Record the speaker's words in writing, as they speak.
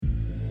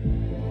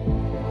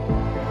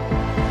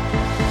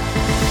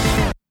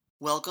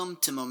Welcome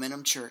to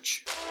Momentum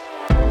Church. I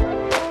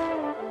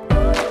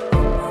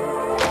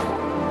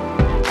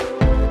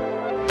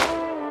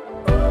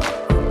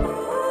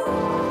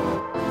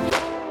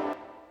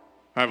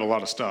have a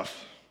lot of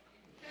stuff.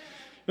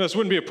 This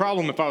wouldn't be a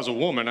problem if I was a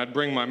woman. I'd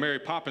bring my Mary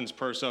Poppins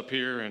purse up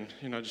here and,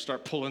 just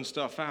start pulling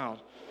stuff out.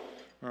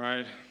 All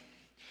right.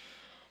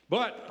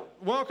 But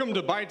welcome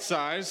to Bite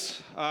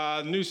Size,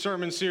 new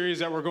sermon series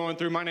that we're going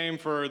through. My name,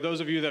 for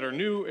those of you that are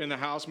new in the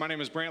house, my name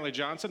is Brantley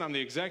Johnson. I'm the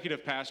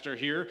executive pastor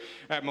here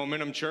at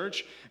Momentum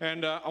Church.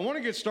 And I want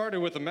to get started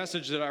with a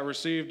message that I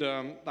received.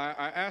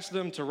 I asked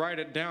them to write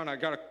it down. I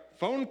got a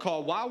phone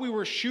call while we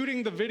were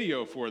shooting the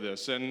video for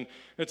this, and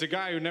it's a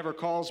guy who never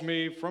calls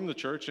me from the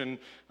church, and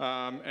so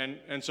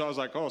I was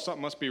like, oh,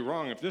 something must be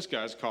wrong if this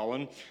guy's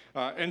calling.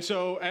 And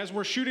so as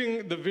we're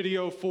shooting the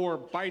video for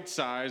Bite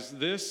Size,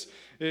 this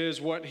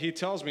is what he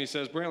tells me. He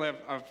says, Brantley,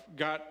 I've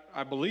got,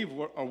 I believe,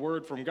 a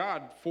word from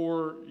God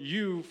for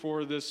you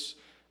for this,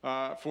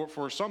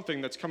 for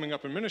something that's coming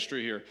up in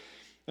ministry here.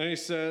 And he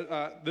said,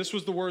 this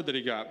was the word that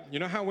he got. You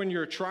know how when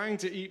you're trying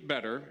to eat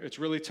better, it's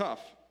really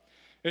tough.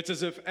 It's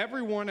as if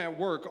everyone at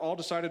work all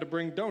decided to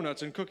bring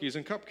donuts and cookies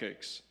and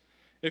cupcakes.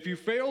 If you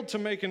failed to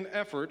make an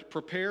effort,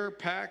 prepare,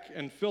 pack,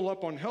 and fill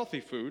up on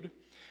healthy food,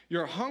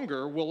 your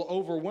hunger will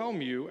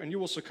overwhelm you and you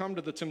will succumb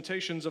to the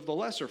temptations of the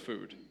lesser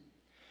food.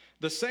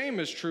 The same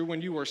is true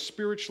when you are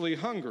spiritually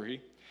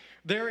hungry.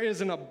 There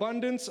is an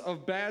abundance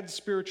of bad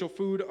spiritual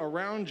food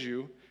around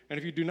you, and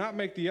if you do not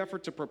make the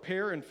effort to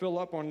prepare and fill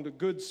up on the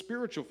good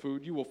spiritual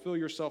food, you will fill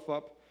yourself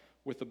up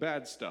with the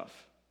bad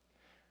stuff.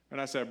 And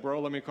I said, bro,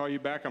 let me call you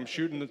back. I'm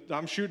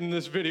shooting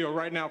this video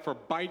right now for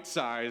Bite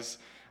Size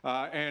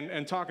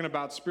and talking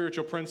about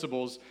spiritual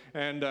principles.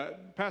 And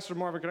Pastor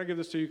Marvin, can I give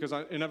this to you? Because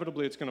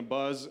inevitably it's going to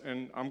buzz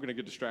and I'm going to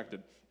get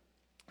distracted.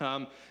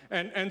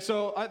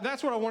 So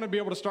that's what I want to be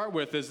able to start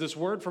with, is this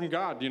word from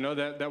God,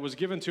 that was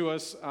given to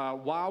us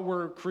while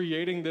we're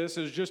creating this,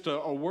 is just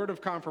a word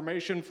of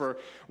confirmation for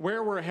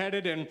where we're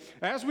headed. And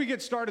as we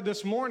get started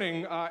this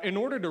morning, in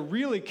order to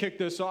really kick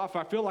this off,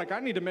 I feel like I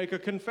need to make a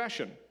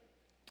confession.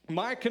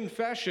 My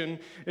confession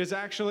is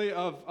actually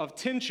of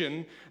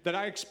tension that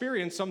I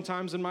experience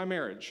sometimes in my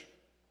marriage.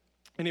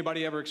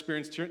 Anybody ever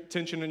experienced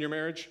tension in your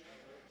marriage?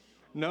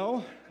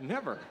 No,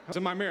 never. It's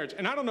in my marriage.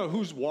 And I don't know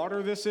whose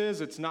water this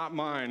is. It's not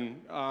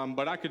mine.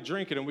 But I could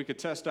drink it and we could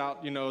test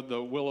out,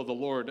 the will of the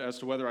Lord as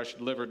to whether I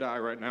should live or die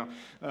right now.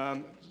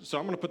 So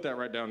I'm going to put that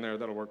right down there.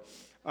 That'll work.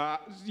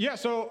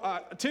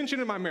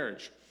 Tension in my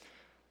marriage.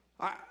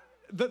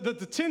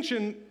 The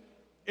tension,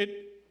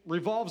 it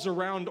revolves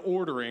around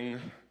ordering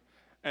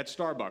at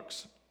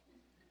Starbucks.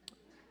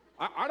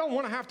 I don't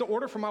want to have to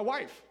order for my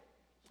wife.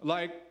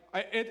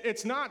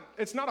 It's not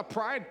a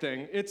pride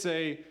thing. It's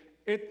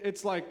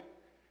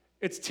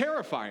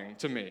terrifying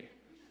to me.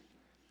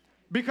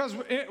 Because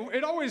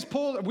it always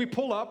we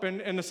pull up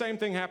and the same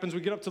thing happens.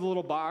 We get up to the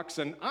little box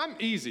and I'm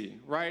easy,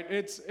 right?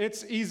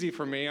 It's easy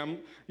for me.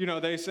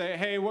 They say,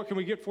 hey, what can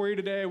we get for you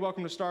today?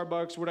 Welcome to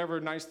Starbucks, whatever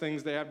nice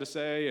things they have to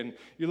say. And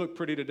you look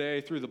pretty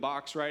today through the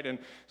box, right? And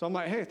so I'm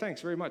like, hey, thanks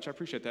very much. I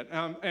appreciate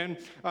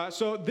that.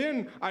 So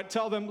then I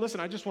tell them, listen,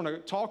 I just want a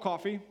tall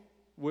coffee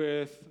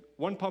with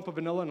 1 pump of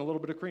vanilla and a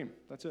little bit of cream.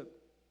 That's it.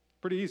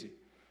 Pretty easy.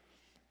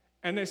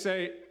 And they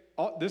say,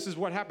 oh, this is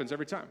what happens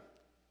every time.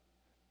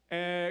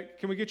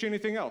 Can we get you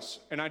anything else?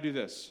 And I do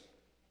this.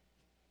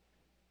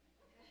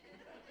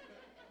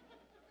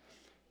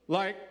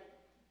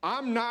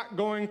 I'm not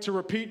going to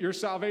repeat your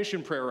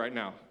salvation prayer right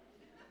now.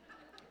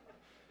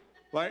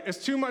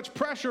 It's too much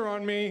pressure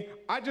on me.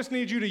 I just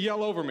need you to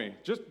yell over me.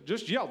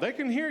 Just yell. They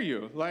can hear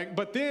you.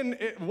 But then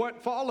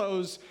what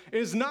follows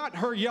is not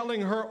her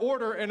yelling her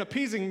order and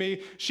appeasing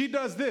me. She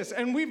does this.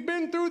 And we've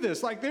been through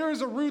this. There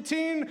is a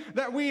routine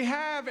that we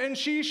have, and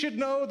she should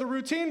know the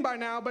routine by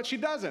now, but she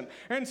doesn't.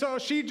 And so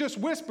she just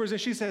whispers,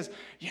 and she says,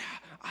 yeah,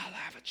 I'll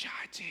have a chai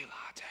tea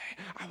latte.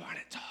 I want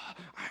it tall.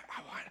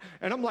 I want it.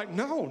 And I'm like,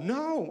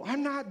 no,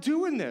 I'm not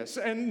doing this.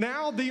 And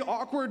now the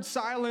awkward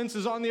silence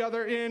is on the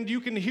other end.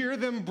 You can hear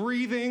them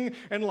breathing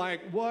and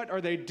what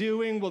are they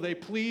doing? Will they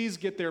please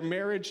get their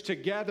marriage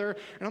together?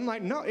 And I'm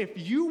like, no, if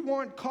you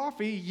want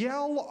coffee,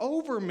 yell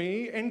over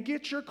me and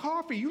get your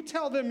coffee. You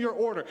tell them your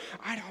order.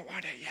 I don't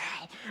want to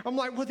yell. I'm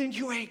like, well, then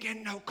you ain't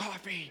getting no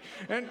coffee.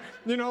 And,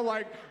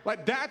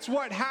 that's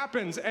what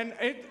happens. And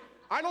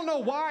I don't know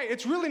why.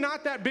 It's really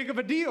not that big of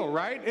a deal,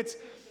 right? It's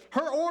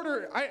her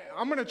order.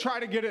 I'm going to try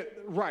to get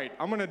it right.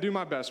 I'm going to do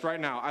my best right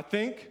now. I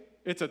think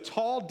it's a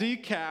tall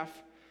decaf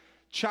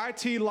chai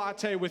tea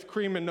latte with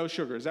cream and no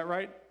sugar. Is that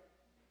right?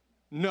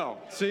 No.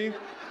 See?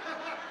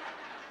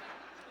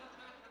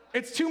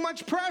 It's too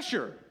much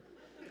pressure.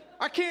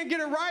 I can't get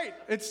it right.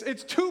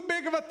 It's too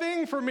big of a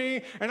thing for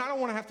me, and I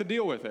don't want to have to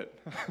deal with it.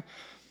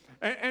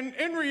 And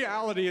in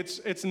reality,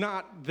 it's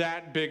not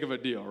that big of a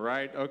deal,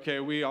 right? Okay,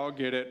 we all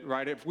get it,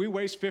 right? If we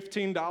waste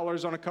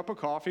 $15 on a cup of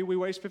coffee, we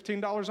waste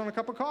 $15 on a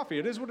cup of coffee.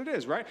 It is what it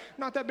is, right?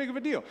 Not that big of a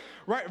deal,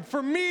 right?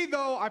 For me,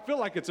 though, I feel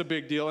like it's a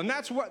big deal, and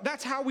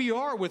that's how we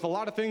are with a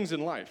lot of things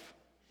in life.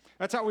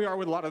 That's how we are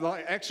with a lot of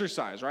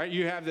exercise, right?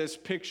 You have this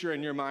picture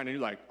in your mind and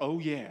you're like, oh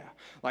yeah.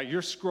 Like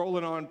you're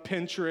scrolling on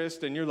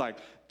Pinterest and you're like,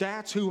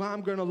 that's who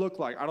I'm going to look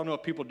like. I don't know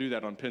if people do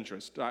that on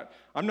Pinterest.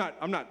 I'm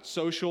not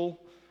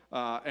social,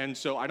 and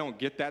so I don't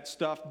get that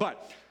stuff.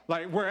 But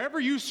like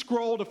wherever you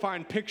scroll to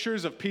find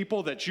pictures of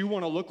people that you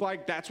want to look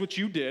like, that's what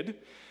you did.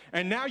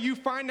 And now you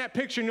find that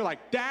picture and you're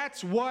like,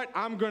 that's what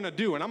I'm going to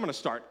do. And I'm going to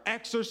start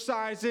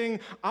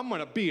exercising. I'm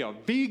going to be a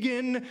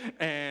vegan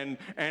and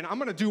I'm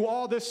going to do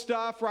all this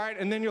stuff, right?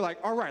 And then you're like,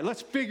 all right,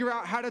 let's figure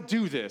out how to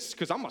do this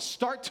because I'm going to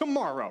start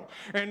tomorrow.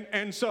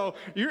 And so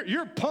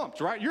you're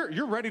pumped, right?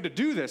 You're ready to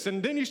do this.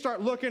 And then you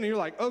start looking and you're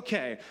like,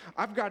 okay,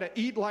 I've got to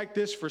eat like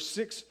this for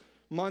 6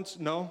 months.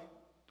 No,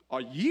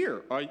 a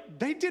year.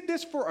 They did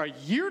this for a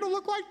year to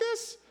look like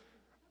this?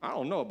 I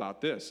don't know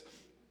about this.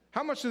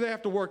 How much do they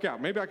have to work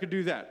out? Maybe I could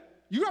do that.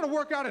 You got to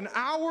work out an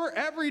hour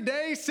every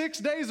day, 6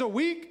 days a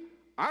week?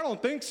 I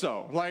don't think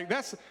so. Like,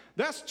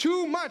 that's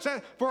too much.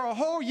 For a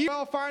whole year,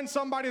 I'll find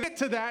somebody to get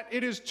to that.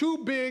 It is too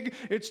big.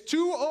 It's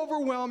too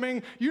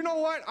overwhelming. You know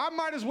what? I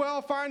might as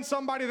well find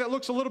somebody that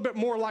looks a little bit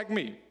more like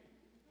me,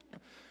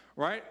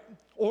 right?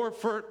 Or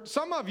for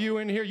some of you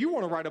in here, you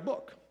want to write a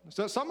book.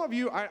 So some of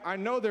you, I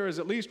know there is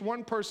at least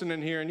one person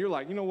in here and you're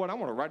like, you know what, I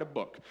want to write a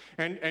book.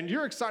 And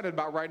you're excited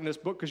about writing this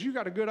book because you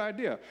got a good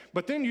idea.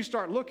 But then you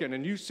start looking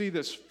and you see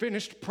this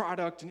finished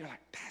product and you're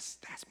like,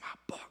 that's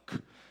my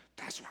book.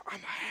 That's what I'm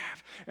going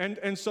to have.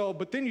 And so,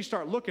 but then you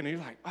start looking and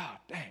you're like, oh,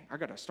 dang, I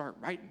got to start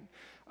writing.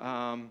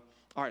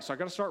 All right, so I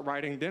got to start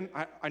writing. Then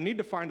I need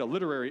to find a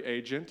literary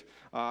agent.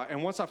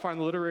 And once I find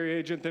the literary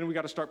agent, then we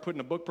got to start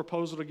putting a book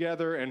proposal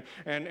together.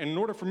 And in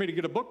order for me to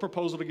get a book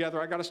proposal together,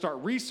 I got to start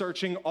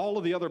researching all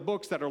of the other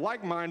books that are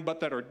like mine, but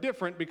that are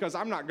different because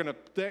I'm not going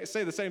to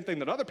say the same thing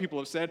that other people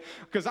have said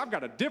because I've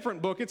got a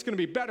different book. It's going to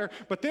be better.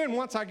 But then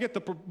once I get the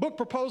book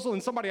proposal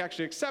and somebody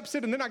actually accepts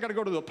it, and then I got to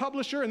go to the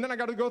publisher, and then I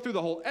got to go through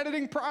the whole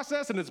editing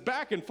process, and it's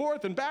back and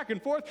forth and back and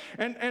forth.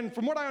 And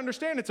from what I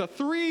understand, it's a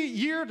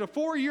 3-year to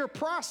 4-year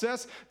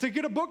process to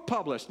get a book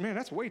published. Man,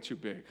 that's way too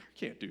big. I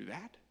can't do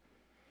that.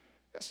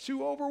 That's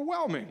too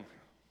overwhelming.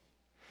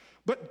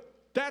 But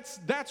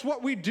that's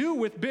what we do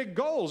with big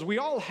goals. We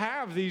all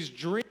have these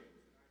dreams.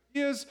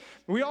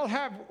 We all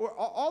have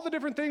all the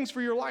different things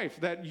for your life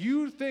that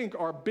you think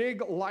are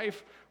big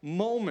life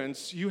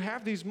moments. You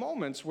have these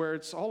moments where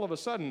it's all of a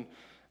sudden,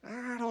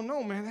 I don't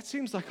know, man, that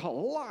seems like a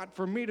lot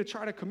for me to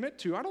try to commit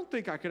to. I don't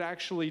think I could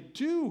actually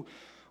do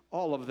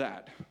all of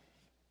that.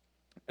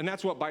 And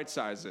that's what bite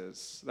size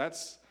is.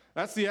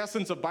 That's the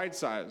essence of bite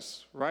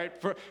size, right?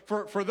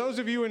 For those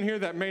of you in here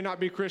that may not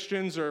be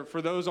Christians, or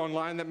for those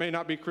online that may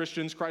not be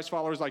Christians, Christ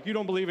followers, like you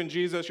don't believe in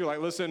Jesus, you're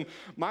like, listen,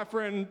 my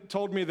friend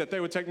told me that they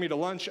would take me to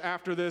lunch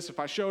after this if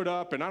I showed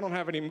up, and I don't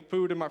have any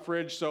food in my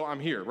fridge, so I'm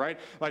here, right?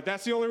 Like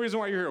that's the only reason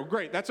why you're here.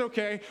 Great, that's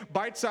okay.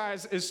 Bite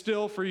size is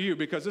still for you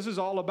because this is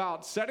all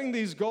about setting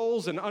these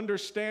goals and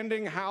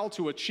understanding how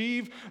to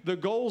achieve the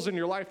goals in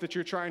your life that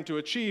you're trying to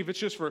achieve. It's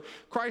just for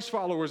Christ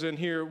followers in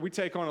here, we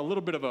take on a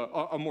little bit of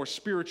a more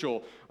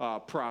spiritual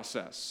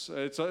process.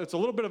 It's a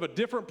little bit of a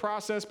different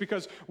process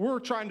because we're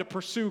trying to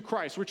pursue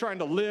Christ. We're trying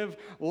to live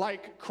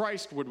like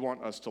Christ would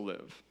want us to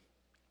live.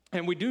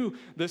 And we do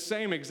the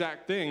same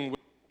exact thing with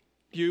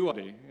you.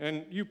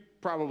 And you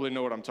probably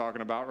know what I'm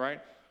talking about,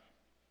 right?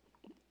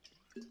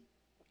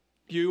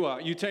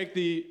 You take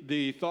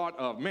the thought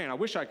of, man, I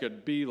wish I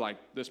could be like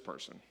this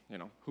person,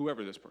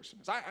 whoever this person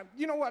is.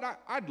 You know what?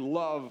 I'd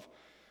love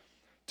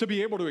to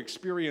be able to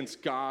experience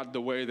God the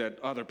way that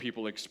other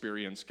people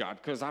experience God,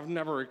 because I've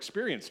never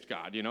experienced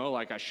God,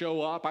 like I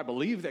show up, I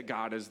believe that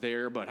God is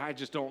there, but I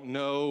just don't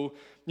know,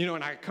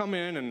 and I come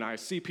in and I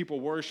see people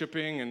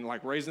worshiping and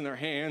like raising their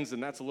hands,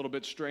 and that's a little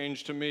bit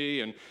strange to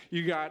me, and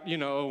you got,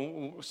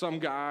 some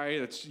guy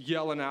that's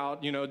yelling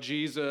out,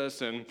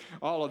 Jesus and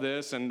all of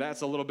this, and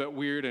that's a little bit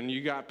weird, and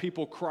you got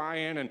people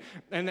crying,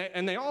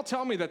 and they all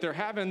tell me that they're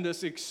having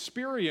this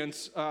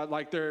experience,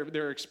 like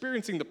they're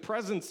experiencing the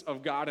presence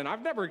of God, and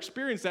I've never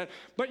experienced that,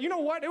 but you know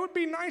what? It would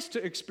be nice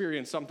to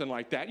experience something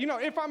like that.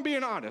 If I'm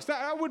being honest,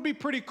 that would be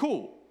pretty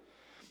cool.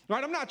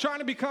 Right? I'm not trying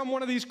to become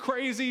one of these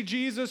crazy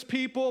Jesus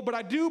people, but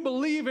I do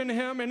believe in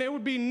him, and it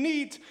would be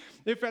neat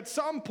if at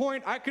some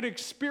point I could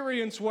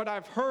experience what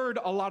I've heard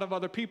a lot of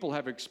other people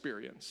have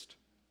experienced.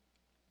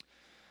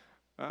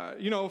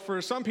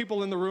 For some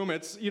people in the room,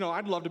 it's,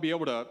 I'd love to be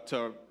able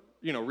to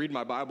read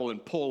my Bible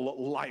and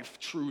pull life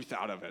truth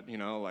out of it,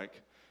 like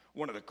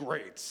one of the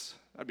greats.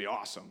 That'd be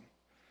awesome.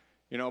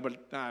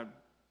 But I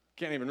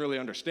can't even really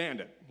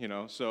understand it,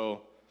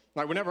 so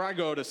like whenever I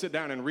go to sit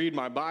down and read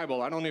my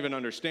Bible, I don't even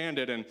understand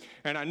it, and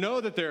I know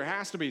that there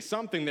has to be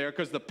something there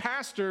because the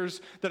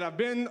pastors that I've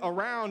been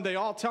around, they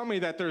all tell me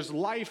that there's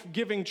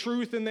life-giving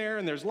truth in there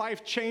and there's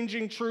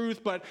life-changing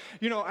truth, but,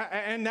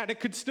 and that it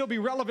could still be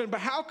relevant,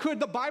 but how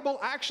could the Bible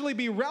actually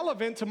be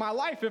relevant to my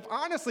life if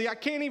honestly I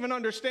can't even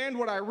understand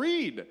what I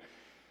read?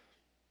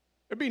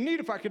 It'd be neat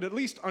if I could at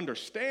least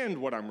understand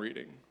what I'm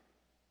reading.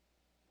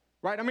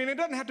 Right? I mean, it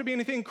doesn't have to be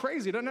anything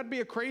crazy. It doesn't have to be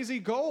a crazy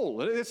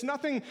goal. It's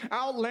nothing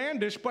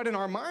outlandish, but in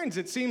our minds,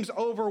 it seems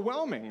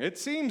overwhelming. It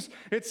seems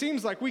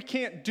like we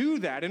can't do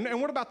that.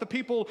 And what about the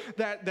people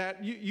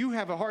that you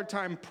have a hard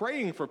time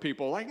praying for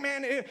people? Like,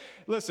 man,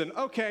 listen,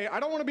 okay, I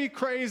don't want to be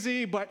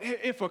crazy, but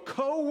if a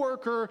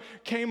coworker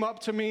came up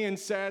to me and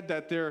said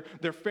that their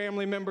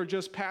family member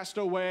just passed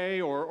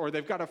away, or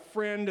they've got a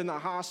friend in the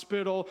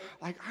hospital,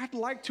 like, I'd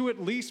like to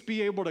at least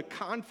be able to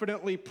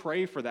confidently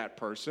pray for that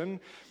person.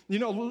 You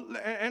know,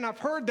 and I've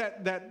heard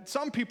that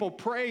some people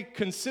pray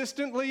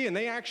consistently and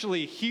they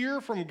actually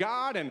hear from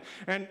God, and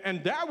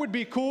that would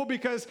be cool,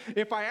 because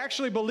if I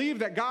actually believe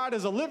that God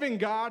is a living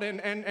God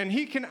and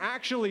he can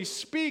actually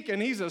speak and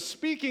he's a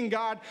speaking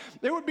God,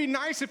 it would be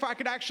nice if I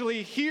could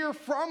actually hear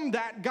from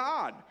that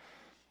God.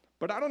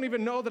 But I don't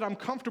even know that I'm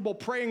comfortable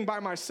praying by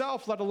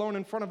myself, let alone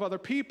in front of other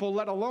people,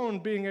 let alone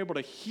being able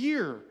to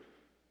hear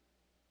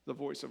the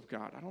voice of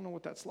God. I don't know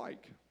what that's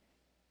like.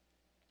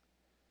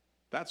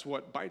 That's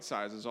what Bite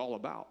Size is all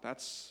about.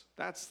 That's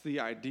the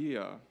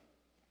idea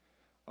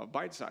of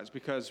Bite Size,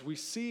 because we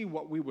see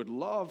what we would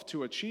love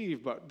to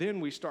achieve, but then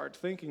we start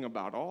thinking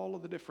about all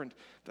of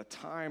the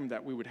time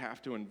that we would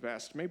have to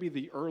invest, maybe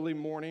the early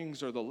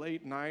mornings or the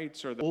late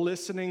nights, or the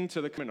listening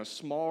to in a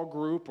small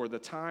group, or the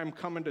time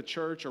coming to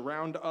church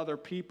around other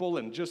people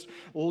and just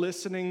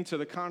listening to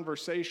the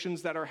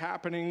conversations that are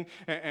happening,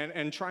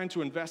 and trying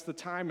to invest the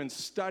time in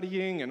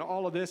studying and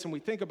all of this. And we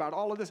think about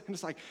all of this, and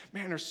it's like,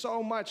 man, there's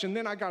so much. And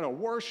then I got to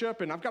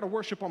worship, and I've got to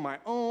worship on my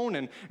own,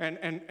 and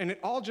it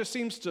all just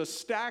seems to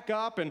stack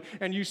up.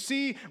 And you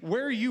see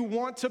where you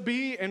want to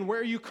be and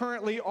where you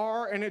currently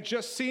are, and it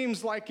just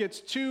seems like it's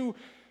too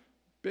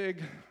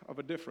big of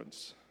a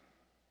difference.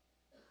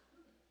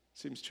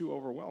 Seems too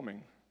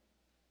overwhelming.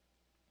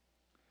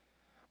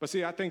 But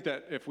see, I think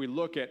that if we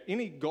look at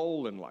any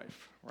goal in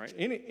life, right,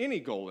 any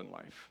goal in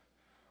life,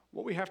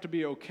 what we have to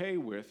be okay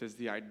with is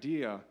the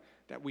idea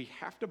that we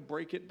have to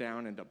break it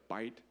down into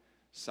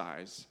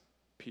bite-size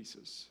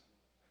pieces.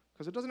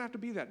 Because it doesn't have to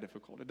be that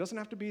difficult. It doesn't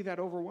have to be that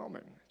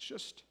overwhelming. It's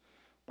just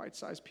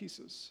bite-sized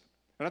pieces.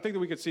 And I think that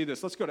we could see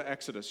this. Let's go to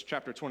Exodus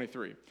chapter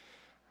 23.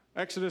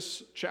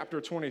 Exodus chapter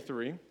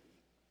 23.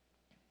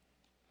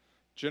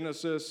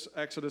 Genesis,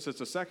 Exodus, it's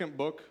the second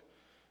book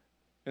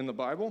in the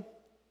Bible.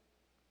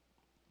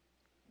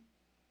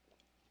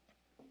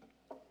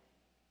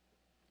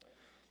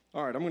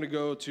 All right, I'm going to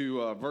go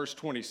to verse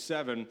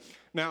 27.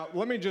 Now,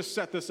 let me just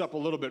set this up a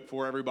little bit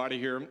for everybody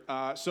here.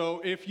 So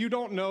if you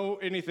don't know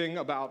anything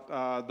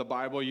about the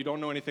Bible, you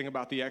don't know anything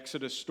about the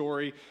Exodus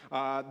story,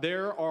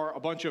 there are a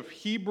bunch of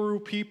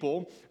Hebrew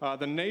people.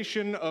 The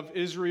nation of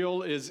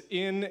Israel is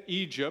in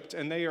Egypt,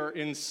 and they are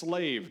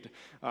enslaved.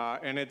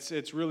 And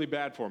it's really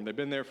bad for them. They've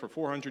been there for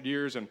 400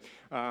 years,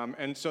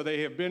 and so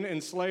they have been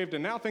enslaved,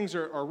 and now things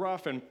are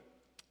rough, and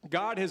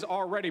God has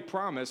already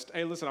promised,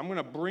 hey, listen, I'm going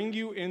to bring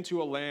you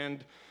into a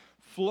land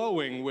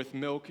flowing with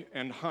milk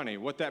and honey.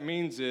 What that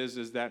means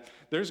is that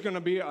there's going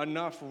to be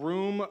enough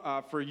room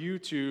for you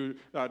to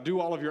do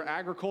all of your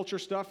agriculture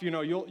stuff. You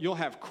know, you'll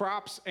have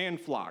crops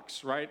and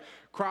flocks, right?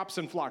 Crops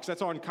and flocks.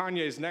 That's on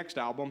Kanye's next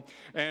album.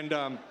 And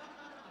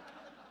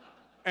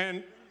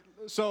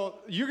so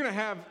you're going to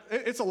have,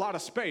 it's a lot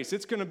of space.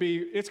 It's going to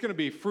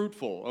be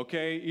fruitful,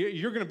 okay?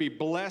 You're going to be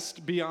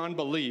blessed beyond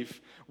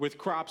belief with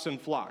crops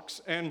and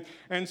flocks. And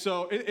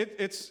so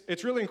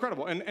it's really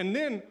incredible. And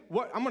then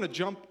I'm going to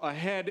jump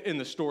ahead in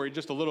the story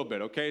just a little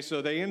bit, okay?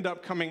 So they end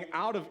up coming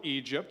out of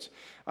Egypt,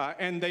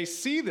 and they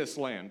see this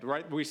land,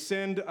 right? We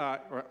send,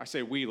 or I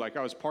say we, like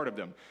I was part of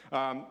them.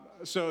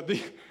 So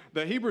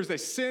the Hebrews, they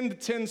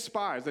send 10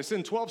 spies. They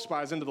send 12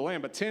 spies into the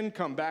land, but 10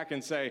 come back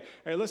and say,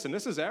 hey, listen,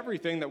 this is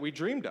everything that we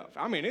dreamed of.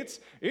 I mean,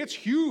 it's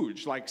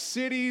huge, like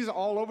cities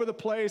all over the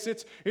place.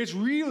 It's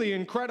really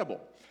incredible.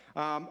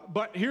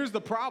 But here's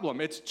the problem.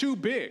 It's too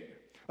big.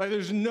 Like,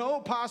 there's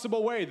no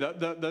possible way.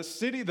 The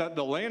city,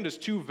 the land is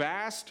too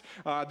vast.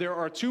 There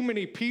are too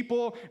many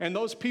people, and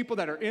those people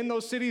that are in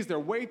those cities, they're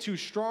way too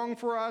strong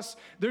for us.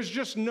 There's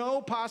just no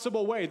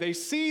possible way. They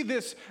see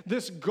this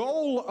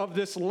goal of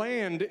this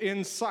land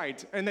in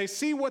sight, and they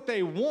see what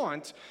they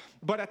want,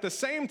 but at the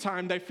same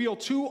time, they feel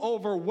too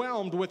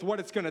overwhelmed with what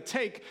it's going to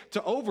take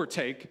to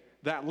overtake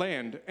that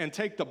land and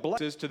take the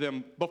blessings to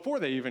them before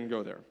they even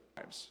go there.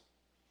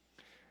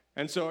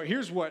 And so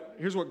here's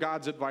what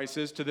God's advice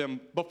is to them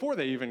before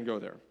they even go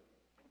there.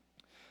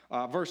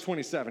 Verse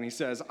 27, he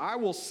says, I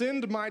will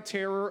send my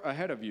terror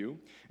ahead of you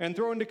and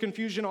throw into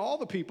confusion all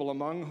the people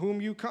among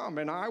whom you come,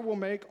 and I will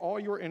make all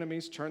your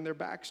enemies turn their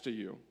backs to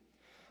you.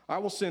 I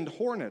will send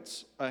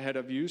hornets ahead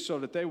of you so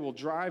that they will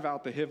drive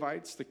out the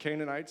Hivites, the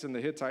Canaanites, and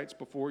the Hittites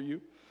before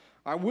you.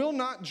 I will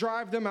not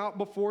drive them out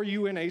before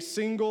you in a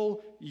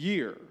single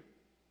year,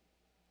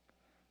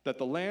 that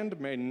the land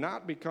may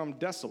not become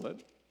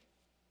desolate,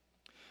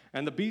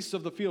 and the beasts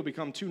of the field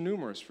become too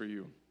numerous for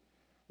you.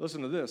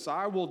 Listen to this.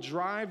 I will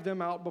drive them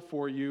out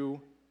before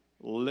you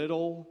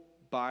little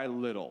by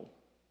little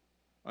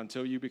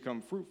until you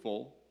become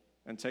fruitful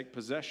and take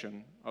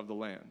possession of the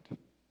land.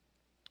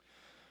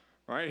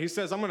 All right? He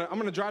says, I'm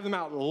gonna drive them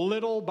out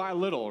little by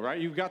little, right?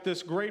 You've got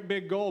this great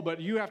big goal,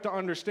 but you have to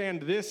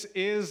understand this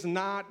is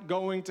not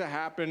going to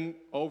happen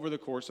over the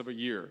course of a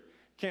year.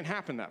 Can't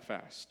happen that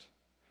fast.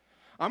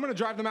 I'm going to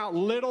drive them out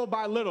little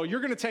by little. You're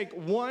going to take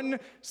one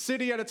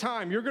city at a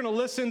time. You're going to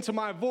listen to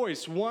my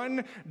voice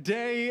one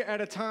day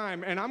at a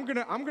time. And I'm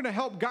going to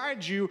help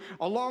guide you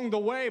along the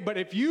way. But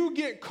if you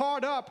get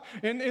caught up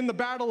in the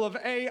battle of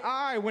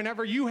Ai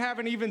whenever you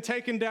haven't even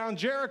taken down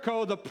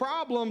Jericho, the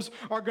problems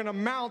are going to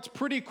mount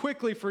pretty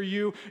quickly for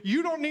you.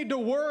 You don't need to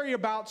worry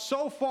about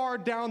so far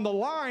down the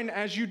line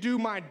as you do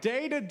my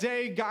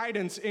day-to-day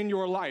guidance in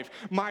your life.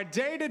 My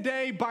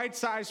day-to-day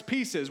bite-sized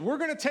pieces. We're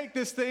going to take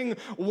this thing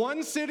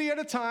one city at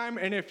a time,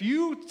 and if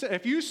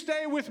you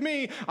stay with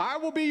me, I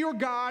will be your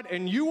God,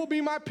 and you will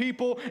be my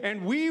people,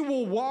 and we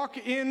will walk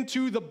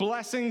into the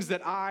blessings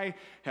that I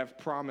have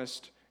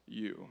promised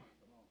you.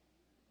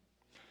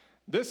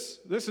 This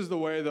is the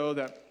way, though,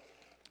 that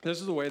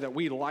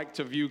we like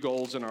to view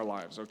goals in our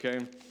lives, okay?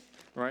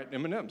 Right?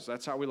 M&Ms,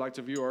 that's how we like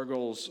to view our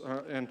goals.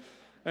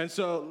 And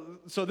so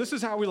this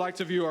is how we like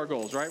to view our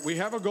goals, right? We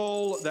have a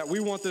goal that we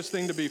want this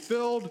thing to be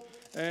filled,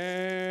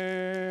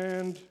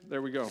 and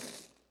there we go.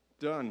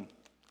 Done.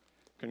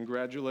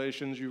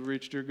 Congratulations, you've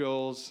reached your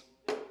goals.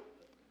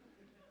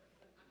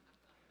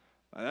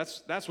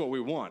 That's what we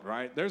want,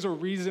 right? There's a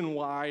reason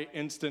why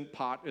Instant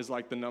Pot is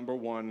like the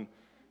 #1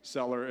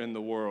 seller in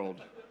the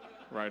world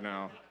right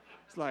now.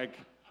 It's like,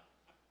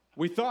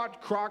 we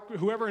thought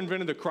whoever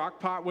invented the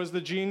crock pot was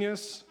the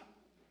genius,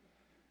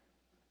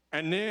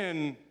 and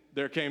then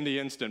there came the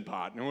Instant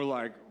Pot, and we're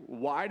like,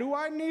 why do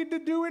I need to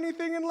do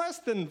anything in less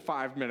than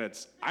 5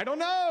 minutes? I don't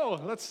know.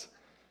 Let's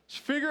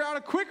figure out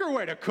a quicker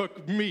way to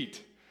cook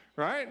meat.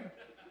 Right?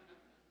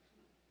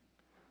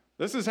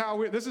 This is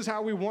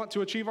how we want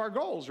to achieve our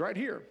goals right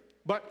here.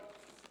 But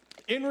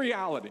in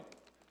reality,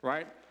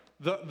 right,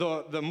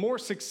 the more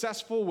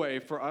successful way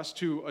for us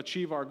to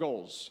achieve our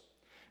goals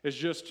is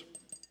just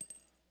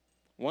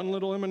one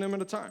little M&M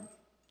at a time,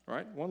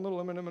 right? One little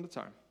M&M at a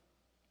time.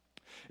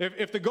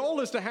 If the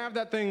goal is to have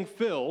that thing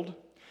filled,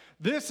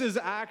 this is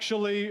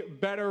actually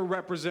better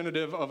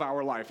representative of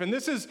our life. And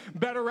this is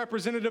better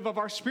representative of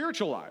our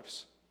spiritual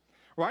lives,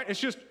 right? It's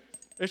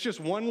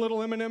just one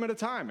little M&M at a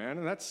time, man,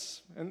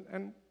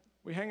 and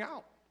we hang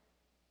out.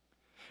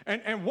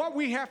 And what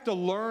we have to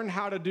learn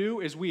how to do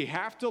is we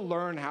have to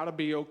learn how to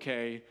be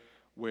okay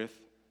with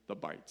the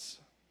bites.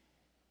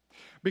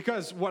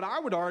 Because what I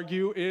would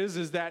argue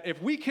is that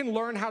if we can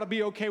learn how to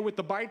be okay with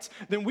the bites,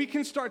 then we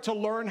can start to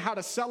learn how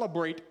to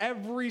celebrate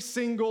every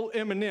single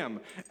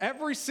M&M.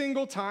 Every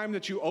single time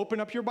that you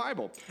open up your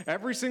Bible.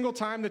 Every single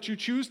time that you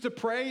choose to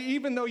pray,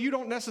 even though you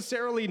don't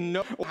necessarily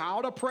know how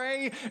to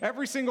pray.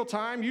 Every single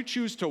time you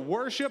choose to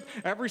worship.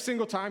 Every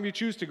single time you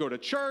choose to go to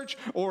church.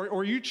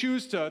 Or you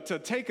choose to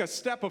take a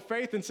step of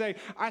faith and say,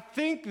 I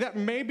think that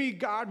maybe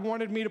God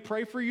wanted me to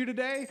pray for you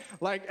today.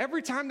 Like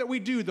every time that we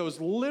do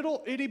those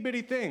little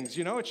itty-bitty things,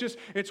 you know,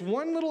 it's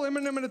one little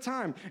M&M at a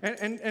time.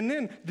 And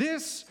then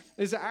this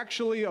is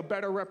actually a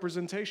better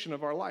representation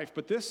of our life.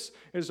 But this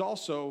is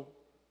also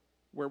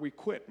where we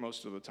quit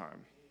most of the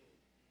time.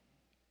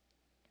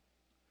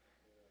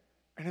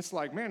 And it's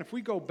like, man, if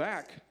we go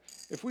back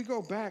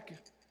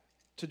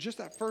to just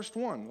that first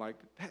one,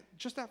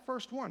 just that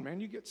first one, man,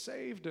 you get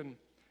saved and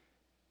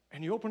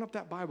you open up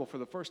that Bible for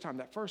the first time,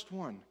 that first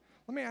one.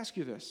 Let me ask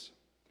you this.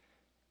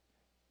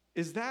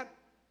 Is that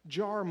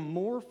jar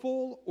more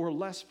full or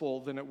less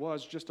full than it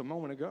was just a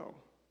moment ago?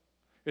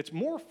 It's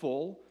more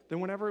full than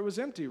whenever it was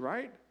empty,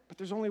 right? But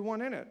there's only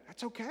one in it.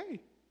 That's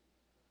okay.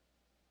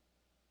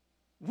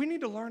 We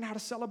need to learn how to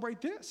celebrate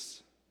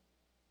this.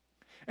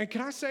 And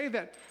can I say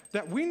that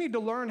we need to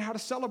learn how to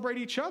celebrate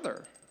each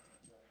other?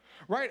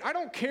 Right? I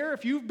don't care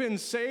if you've been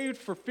saved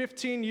for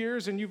 15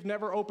 years and you've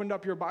never opened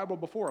up your Bible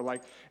before.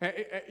 Like,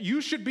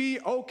 you should be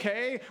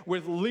okay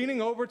with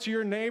leaning over to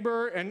your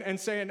neighbor and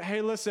saying,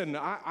 hey, listen,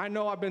 I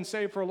know I've been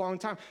saved for a long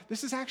time.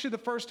 This is actually the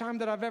first time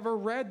that I've ever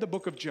read the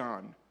book of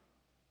John.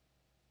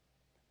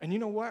 And you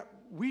know what?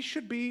 We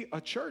should be a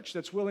church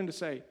that's willing to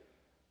say,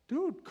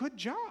 dude, good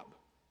job.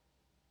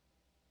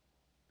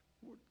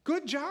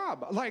 Good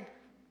job. Like,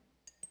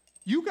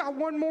 you got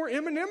one more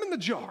M&M in the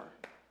jar.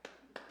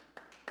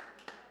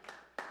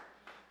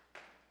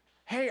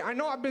 Hey, I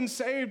know I've been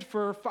saved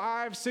for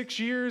 5-6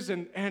 years,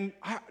 and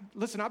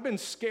listen, I've been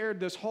scared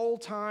this whole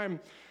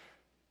time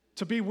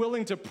to be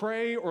willing to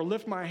pray or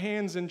lift my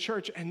hands in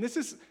church, and this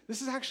is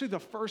actually the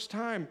first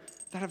time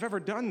that I've ever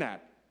done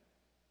that.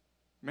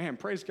 Man,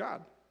 praise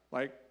God.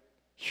 Like,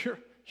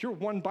 you're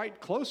one bite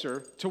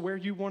closer to where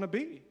you want to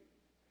be.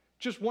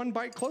 Just one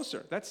bite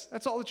closer.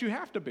 That's all that you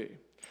have to be.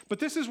 But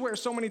this is where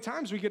so many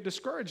times we get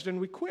discouraged and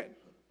we quit.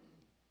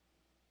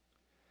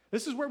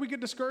 This is where we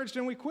get discouraged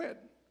and we quit.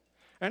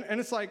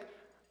 And it's like,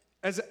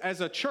 as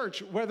a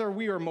church, whether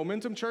we are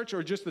Momentum Church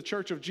or just the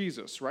Church of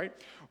Jesus, right?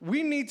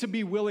 We need to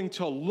be willing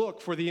to look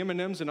for the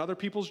M&Ms in other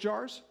people's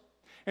jars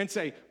and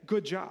say,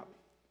 good job.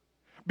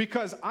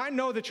 Because I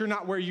know that you're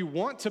not where you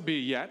want to be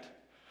yet,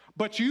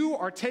 but you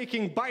are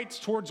taking bites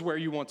towards where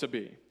you want to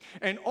be.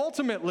 And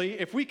ultimately,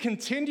 if we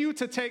continue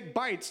to take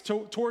bites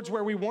towards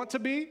where we want to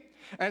be,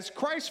 as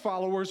Christ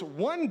followers,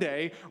 one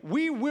day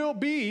we will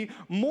be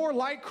more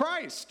like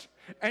Christ.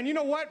 And you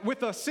know what?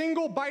 With a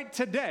single bite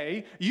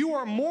today, you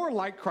are more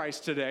like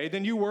Christ today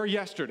than you were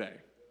yesterday.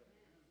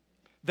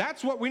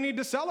 That's what we need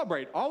to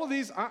celebrate. All of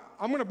these,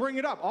 I'm going to bring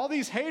it up. All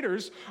these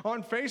haters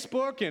on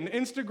Facebook and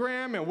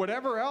Instagram and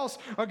whatever else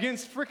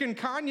against freaking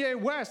Kanye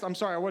West. I'm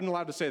sorry, I wasn't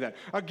allowed to say that.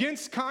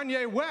 Against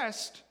Kanye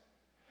West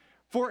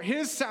for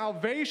his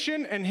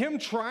salvation and him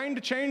trying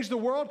to change the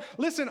world.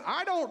 Listen,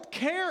 I don't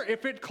care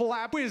if it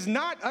collapses. Who is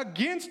not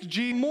against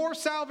more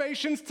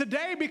salvations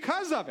today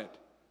because of it.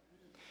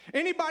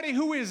 Anybody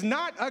who is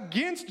not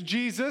against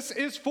Jesus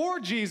is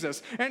for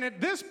Jesus. And at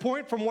this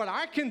point, from what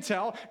I can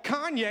tell,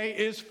 Kanye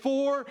is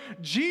for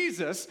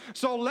Jesus.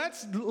 So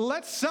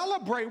let's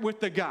celebrate with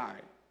the guy.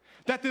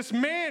 That this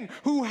man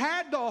who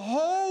had the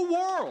whole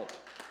world,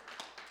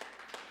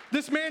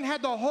 this man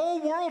had the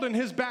whole world in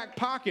his back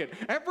pocket.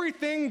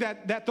 Everything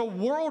that the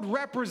world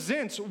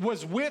represents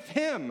was with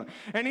him.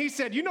 And he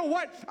said, you know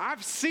what?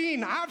 I've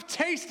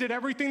tasted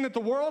everything that the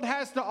world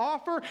has to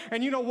offer.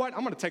 And you know what?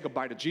 I'm going to take a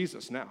bite of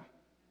Jesus now.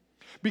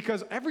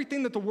 Because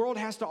everything that the world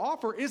has to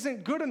offer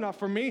isn't good enough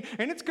for me,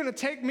 and it's going to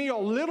take me a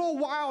little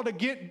while to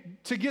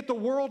get the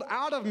world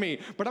out of me.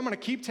 But I'm going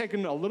to keep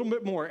taking a little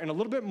bit more, and a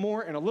little bit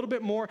more, and a little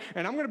bit more,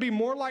 and I'm going to be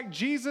more like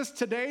Jesus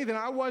today than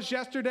I was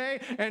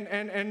yesterday,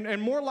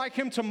 and more like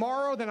him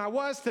tomorrow than I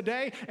was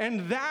today.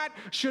 And that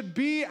should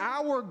be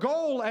our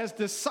goal as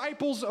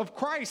disciples of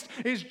Christ,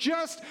 is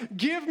just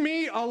give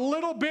me a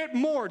little bit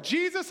more.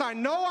 Jesus, I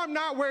know I'm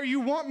not where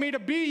you want me to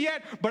be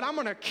yet, but I'm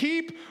going to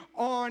keep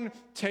on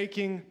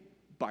taking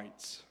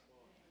bites.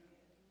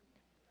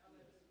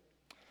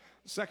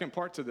 The second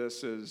part to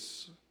this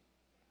is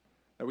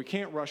that we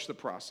can't rush the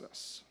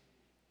process.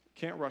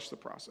 Can't rush the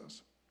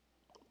process.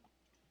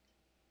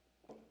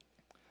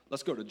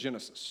 Let's go to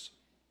Genesis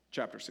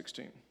chapter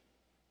 16.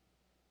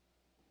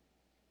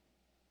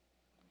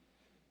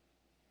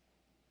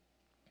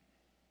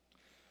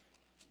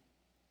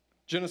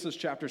 Genesis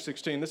chapter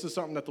 16. This is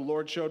something that the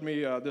Lord showed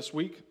me this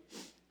week.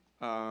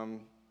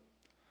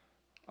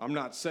 I'm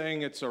not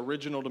saying it's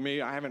original to me.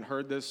 I haven't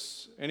heard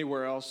this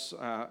anywhere else.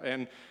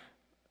 And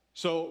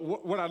so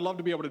what I'd love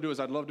to be able to do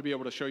is I'd love to be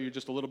able to show you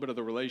just a little bit of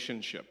the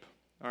relationship.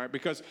 All right,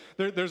 because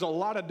there's a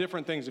lot of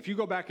different things. If you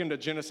go back into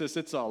Genesis,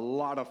 it's a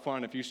lot of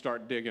fun if you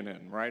start digging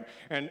in, right?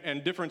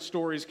 And different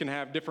stories can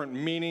have different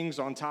meanings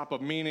on top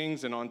of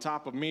meanings and on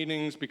top of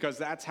meanings, because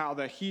that's how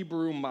the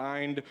Hebrew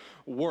mind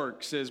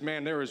works, is,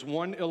 man, there is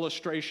one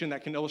illustration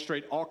that can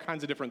illustrate all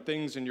kinds of different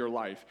things in your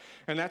life.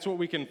 And that's what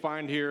we can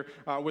find here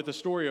with the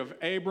story of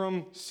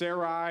Abram,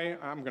 Sarai,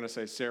 I'm going to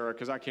say Sarah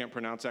because I can't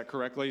pronounce that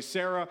correctly,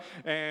 Sarah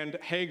and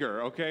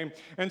Hagar, okay?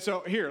 And so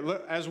here,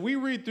 as we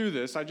read through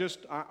this,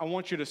 I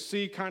want you to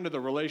see kind of the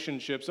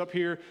relationships up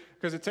here,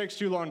 because it takes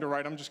too long to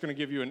write. I'm just going to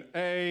give you an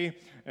A,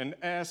 an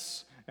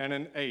S, and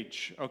an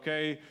H,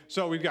 okay?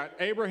 So we've got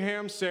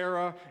Abraham,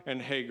 Sarah, and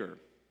Hagar,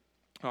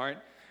 all right?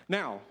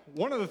 Now,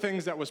 one of the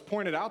things that was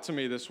pointed out to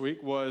me this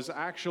week was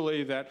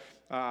actually that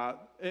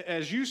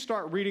as you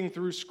start reading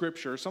through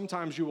Scripture,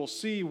 sometimes you will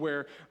see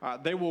where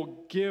they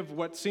will give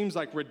what seems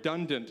like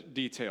redundant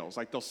details,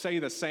 like they'll say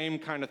the same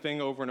kind of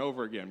thing over and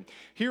over again.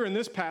 Here in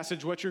this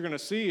passage, what you're going to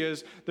see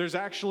is there's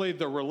actually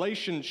the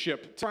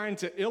relationship trying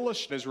to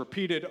illustrate is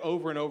repeated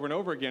over and over and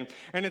over again.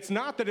 And it's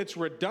not that it's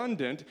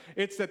redundant,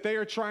 it's that they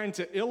are trying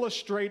to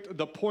illustrate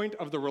the point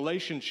of the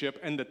relationship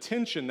and the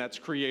tension that's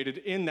created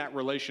in that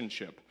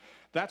relationship.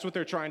 That's what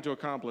they're trying to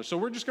accomplish. So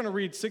we're just going to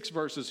read 6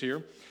 verses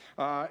here.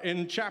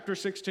 In chapter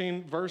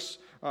 16, verse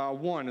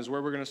 1 is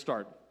where we're going to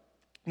start.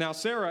 Now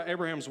Sarah,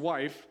 Abraham's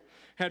wife,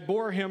 had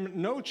bore him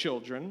no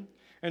children,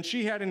 and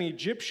she had an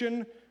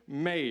Egyptian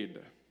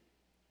maid,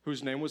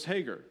 whose name was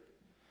Hagar.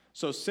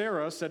 So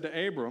Sarah said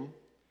to Abram,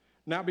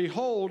 now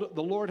behold,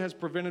 the Lord has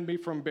prevented me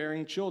from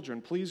bearing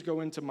children. Please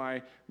go into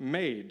my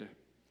maid.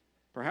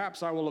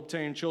 Perhaps I will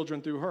obtain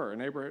children through her.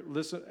 And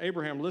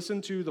Abraham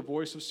listened to the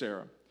voice of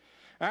Sarah.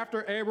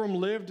 After Abram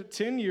lived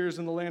 10 years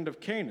in the land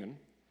of Canaan,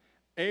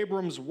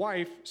 Abram's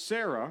wife,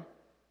 Sarah,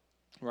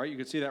 right, you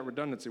can see that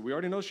redundancy. We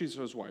already know she's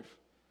his wife.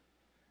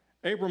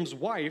 Abram's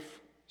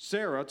wife,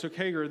 Sarah, took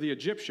Hagar the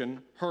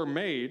Egyptian, her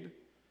maid,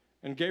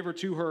 and gave her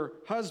to her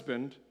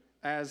husband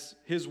as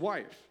his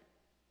wife.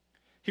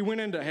 He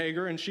went into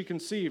Hagar, and she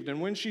conceived. And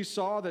when she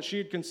saw that she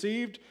had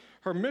conceived,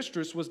 her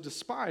mistress was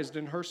despised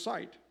in her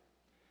sight.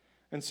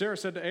 And Sarah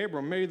said to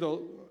Abram, may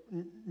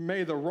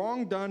the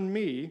wrong done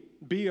me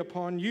be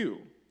upon you.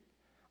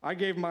 I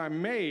gave my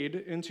maid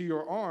into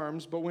your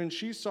arms, but when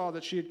she saw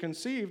that she had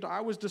conceived, I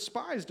was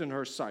despised in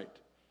her sight.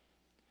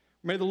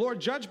 May the Lord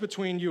judge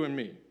between you and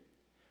me.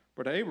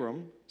 But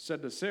Abram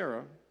said to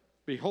Sarah,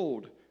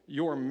 behold,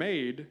 your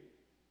maid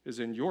is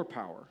in your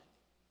power.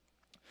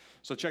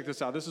 So check this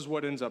out. This is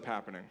what ends up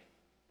happening.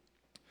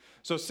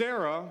 So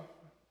Sarah,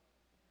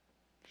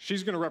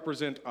 she's going to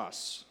represent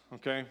us,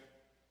 okay?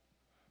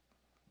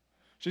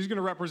 She's going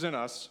to represent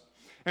us.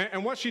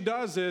 And what she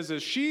does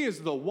is she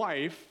is the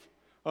wife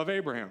of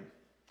Abraham.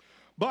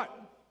 But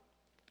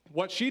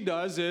what she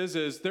does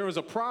is there was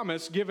a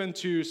promise given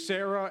to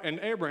Sarah and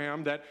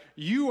Abraham that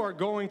you are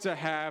going to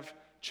have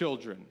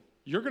children.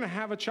 You're going to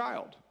have a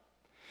child.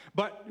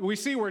 But we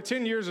see where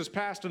 10 years has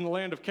passed in the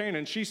land of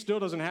Canaan, she still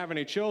doesn't have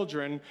any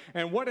children.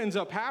 And what ends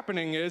up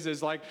happening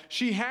is like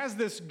she has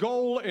this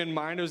goal in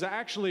mind. It was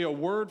actually a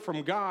word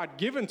from God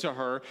given to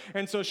her.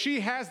 And so she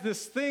has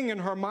this thing in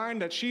her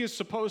mind that she is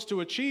supposed to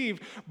achieve,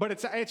 but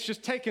it's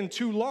just taken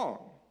too long.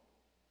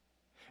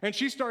 And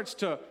she starts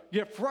to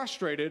get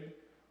frustrated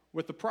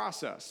with the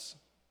process.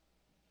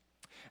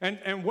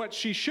 And what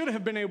she should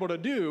have been able to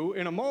do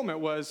in a moment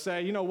was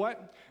say, you know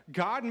what?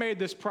 God made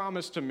this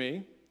promise to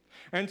me.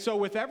 And so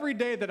with every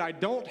day that I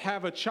don't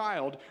have a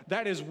child,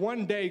 that is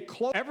one day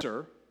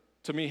closer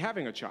to me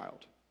having a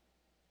child.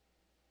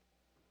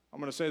 I'm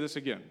going to say this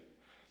again.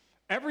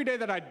 Every day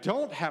that I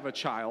don't have a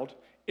child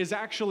is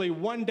actually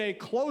one day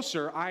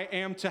closer I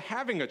am to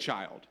having a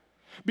child.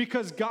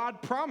 Because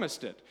God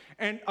promised it.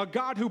 And a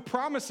God who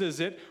promises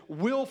it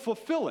will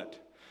fulfill it.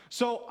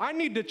 So I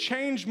need to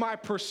change my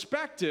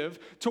perspective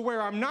to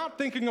where I'm not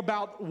thinking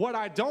about what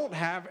I don't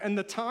have and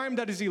the time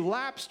that has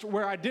elapsed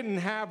where I didn't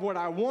have what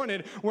I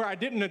wanted, where I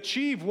didn't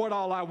achieve what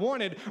all I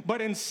wanted,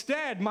 but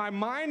instead my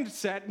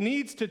mindset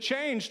needs to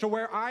change to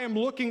where I am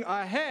looking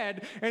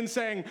ahead and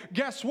saying,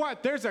 guess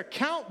what? There's a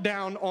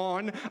countdown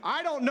on.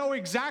 I don't know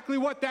exactly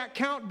what that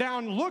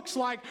countdown looks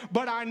like,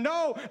 but I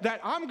know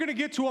that I'm going to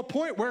get to a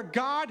point where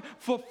God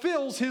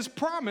fulfills his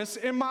promise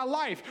in my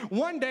life.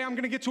 One day I'm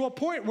going to get to a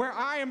point where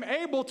I am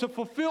able to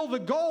fulfill the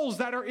goals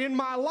that are in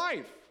my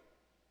life.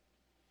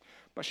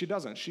 But she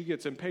doesn't. She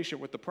gets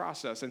impatient with the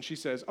process and she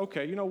says,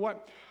 okay, you know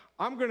what?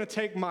 I'm going to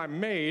take my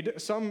maid,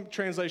 some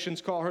translations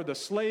call her the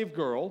slave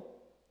girl,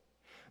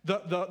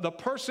 the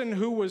person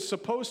who was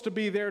supposed to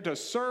be there to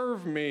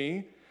serve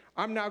me,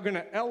 I'm now going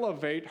to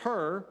elevate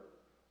her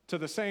to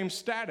the same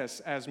status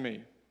as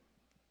me.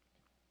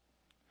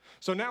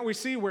 So now we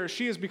see where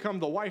she has become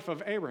the wife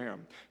of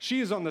Abraham. She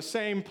is on the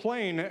same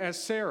plane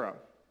as Sarah.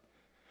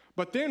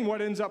 But then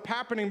what ends up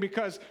happening,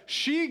 because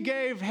she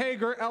gave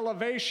Hagar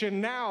elevation,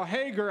 now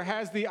Hagar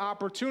has the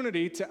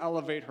opportunity to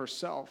elevate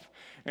herself.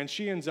 And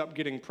she ends up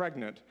getting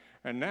pregnant.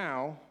 And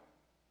now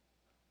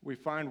we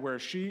find where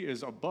she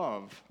is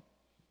above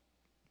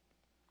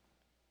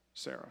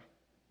Sarah.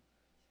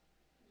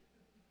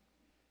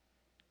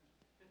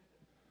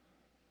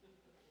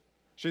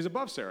 She's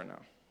above Sarah now.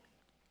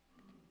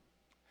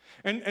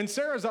 And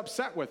Sarah's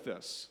upset with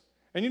this.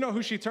 And you know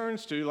who she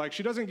turns to? Like,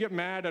 she doesn't get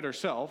mad at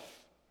herself.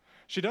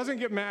 She doesn't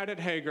get mad at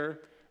Hagar.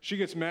 She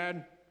gets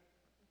mad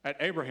at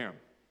Abraham.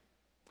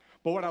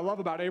 But what I love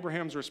about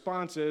Abraham's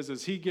response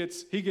is he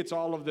gets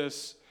all of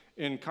this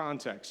in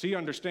context. He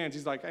understands.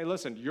 He's like, hey,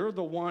 listen, you're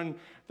the one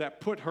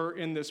that put her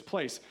in this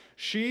place.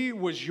 She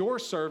was your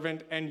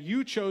servant, and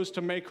you chose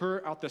to make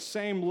her at the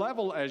same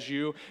level as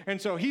you.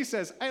 And so he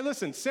says, hey,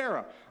 listen,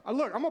 Sarah,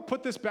 look, I'm going to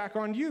put this back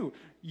on you.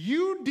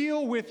 You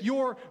deal with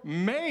your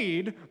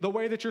maid the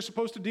way that you're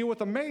supposed to deal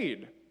with a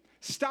maid.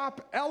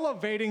 Stop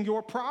elevating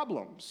your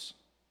problems.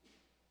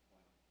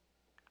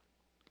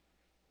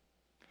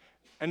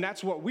 And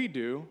that's what we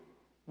do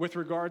with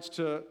regards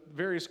to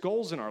various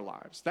goals in our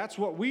lives. That's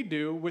what we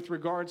do with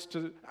regards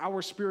to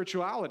our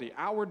spirituality,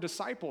 our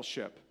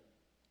discipleship.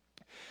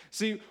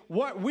 See,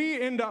 what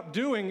we end up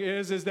doing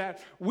is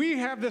that we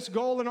have this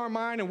goal in our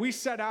mind and we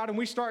set out and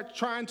we start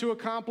trying to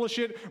accomplish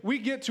it. We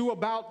get to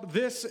about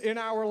this in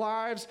our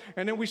lives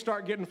and then we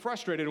start getting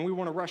frustrated and we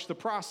want to rush the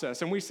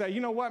process. And we say,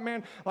 you know what,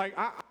 man, like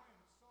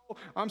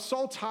I'm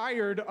so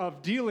tired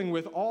of dealing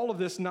with all of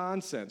this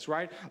nonsense,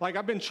 right? Like,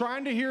 I've been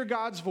trying to hear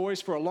God's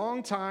voice for a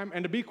long time,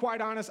 and to be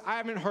quite honest, I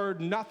haven't heard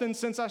nothing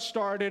since I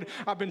started.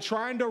 I've been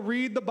trying to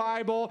read the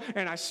Bible,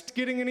 and it's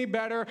getting any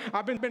better.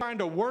 I've been trying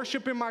to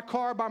worship in my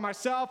car by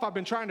myself. I've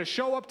been trying to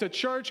show up to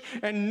church,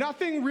 and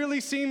nothing really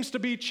seems to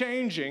be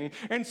changing.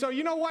 And so,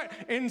 you know what?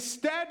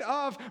 Instead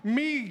of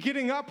me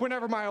getting up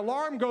whenever my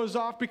alarm goes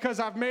off because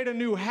I've made a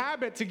new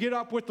habit to get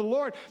up with the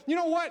Lord, you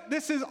know what?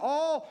 This is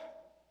all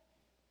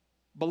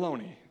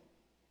baloney.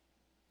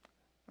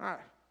 I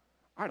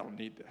don't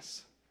need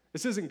this.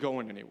 This isn't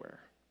going anywhere.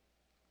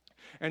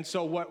 And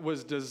so what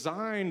was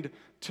designed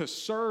to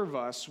serve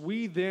us,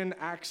 we then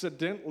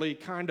accidentally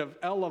kind of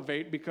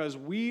elevate because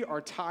we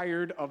are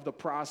tired of the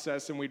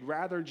process and we'd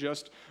rather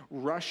just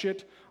rush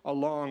it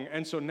along.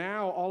 And so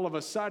now all of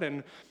a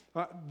sudden,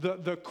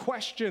 the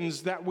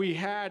questions that we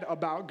had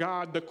about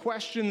God, the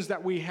questions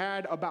that we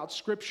had about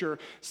Scripture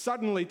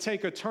suddenly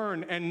take a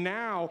turn, and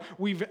now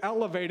we've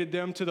elevated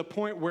them to the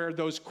point where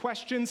those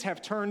questions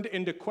have turned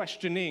into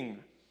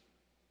questioning.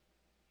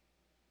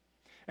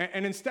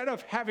 And instead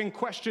of having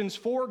questions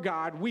for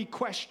God, we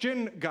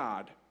question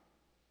God.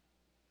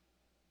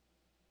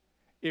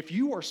 If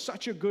you are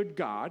such a good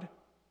God,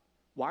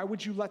 why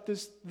would you let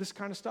this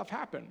kind of stuff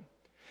happen?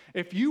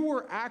 If you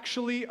were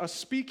actually a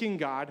speaking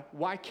God,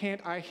 why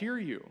can't I hear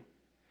you?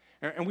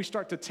 And we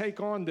start to take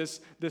on this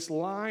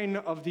line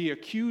of the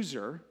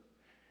accuser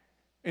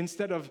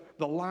instead of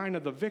the line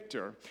of the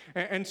victor.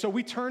 And so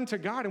we turn to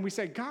God and we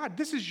say, God,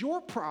 this is your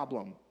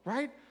problem,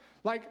 right?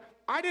 Like,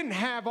 I didn't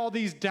have all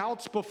these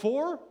doubts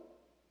before.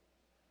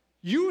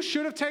 You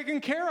should have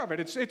taken care of it.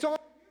 It's all.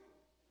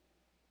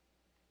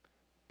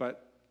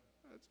 But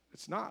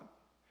it's not.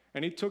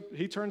 And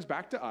he turns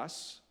back to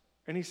us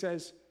and he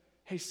says,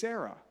 hey,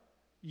 Sarah,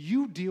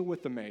 you deal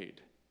with the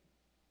maid.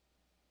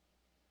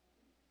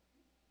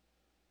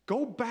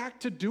 Go back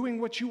to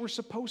doing what you were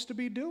supposed to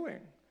be doing.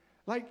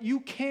 Like, you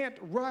can't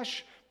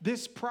rush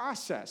this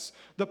process.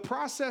 The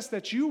process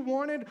that you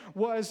wanted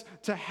was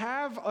to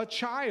have a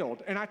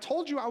child. And I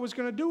told you I was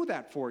going to do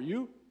that for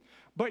you.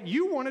 But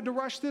you wanted to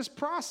rush this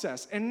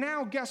process. And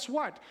now, guess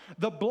what?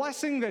 The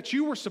blessing that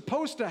you were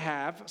supposed to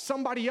have,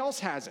 somebody else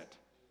has it.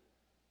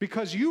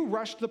 Because you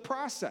rushed the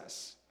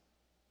process.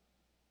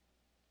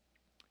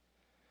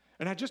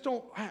 And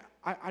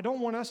I don't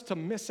want us to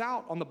miss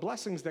out on the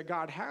blessings that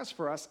God has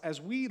for us as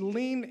we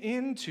lean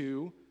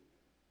into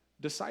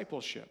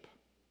discipleship.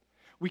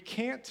 We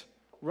can't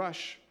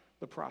rush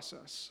the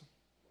process.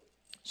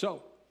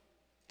 So,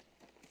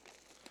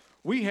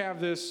 we have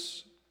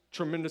this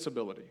tremendous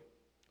ability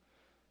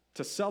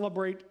to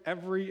celebrate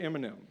every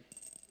M&M,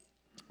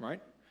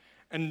 right?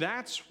 And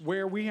that's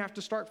where we have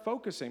to start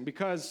focusing,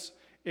 because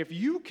if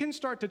you can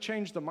start to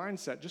change the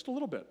mindset just a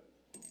little bit,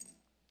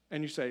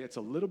 and you say, it's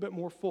a little bit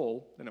more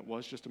full than it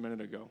was just a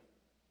minute ago.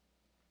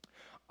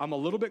 I'm a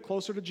little bit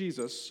closer to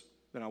Jesus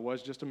than I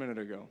was just a minute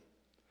ago.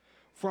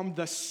 From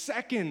the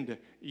second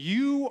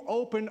you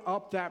open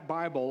up that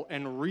Bible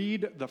and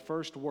read the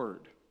first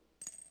word,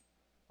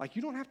 like,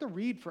 you don't have to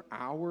read for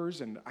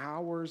hours and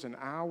hours and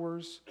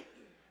hours.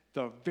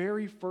 The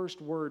very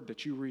first word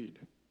that you read,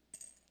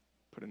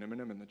 put an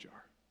M&M in the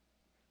jar.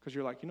 Because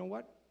you're like, you know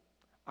what?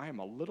 I am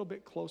a little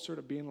bit closer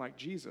to being like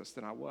Jesus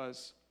than I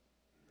was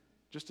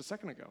just a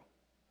second ago.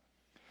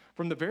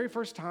 From the very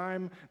first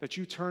time that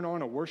you turn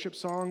on a worship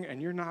song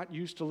and you're not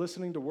used to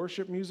listening to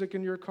worship music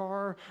in your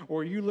car,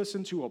 or you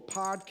listen to a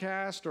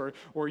podcast,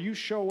 or you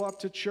show up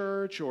to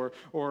church,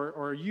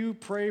 or you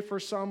pray for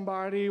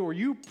somebody, or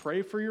you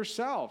pray for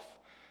yourself,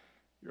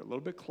 you're a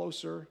little bit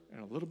closer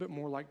and a little bit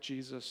more like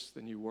Jesus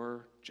than you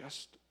were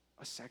just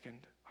a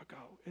second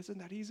ago. Isn't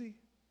that easy?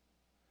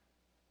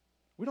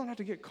 We don't have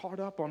to get caught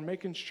up on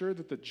making sure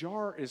that the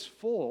jar is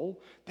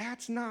full.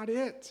 That's not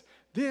it.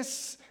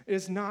 This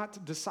is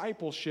not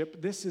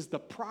discipleship. This is the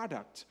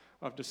product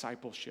of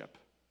discipleship.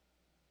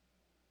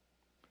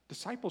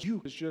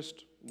 Discipleship is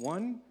just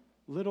one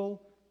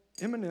little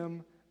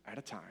M&M at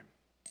a time.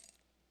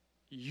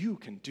 You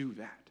can do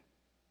that.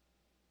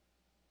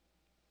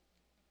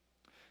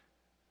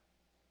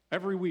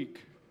 Every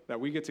week that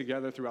we get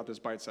together throughout this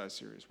bite-sized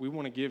series, we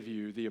want to give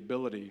you the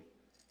ability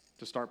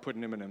to start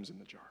putting M&Ms in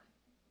the jar.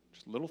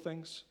 Just little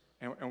things,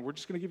 and we're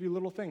just going to give you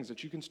little things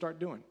that you can start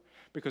doing.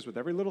 Because with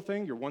every little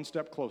thing, you're one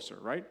step closer,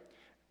 right?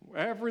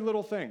 Every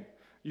little thing.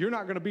 You're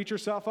not going to beat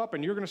yourself up,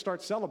 and you're going to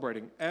start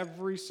celebrating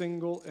every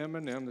single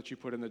M&M that you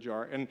put in the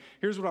jar. And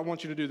here's what I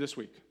want you to do this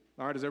week.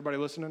 All right, is everybody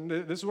listening?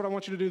 This is what I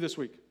want you to do this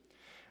week.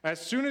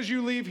 As soon as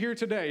you leave here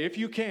today, if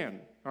you can,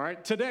 all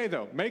right, today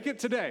though, make it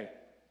today.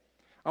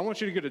 I want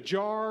you to get a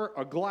jar,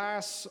 a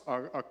glass,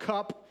 a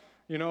cup,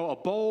 a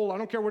bowl, I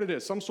don't care what it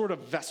is, some sort of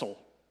vessel.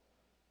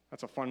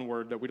 That's a fun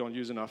word that we don't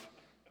use enough.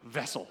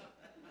 Vessel.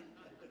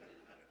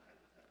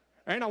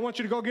 And I want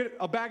you to go get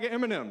a bag of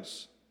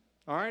M&Ms,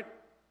 all right?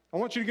 I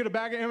want you to get a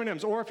bag of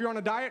M&Ms, or if you're on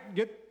a diet,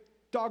 get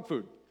dog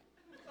food.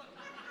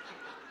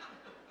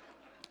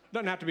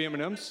 Doesn't have to be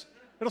M&Ms.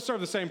 It'll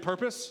serve the same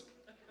purpose,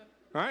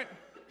 all right?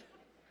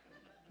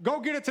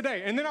 Go get it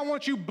today. And then I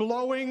want you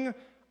blowing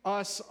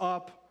us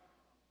up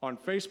on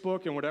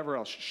Facebook and whatever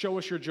else. Show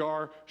us your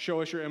jar,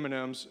 show us your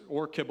M&Ms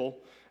or kibble,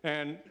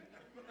 and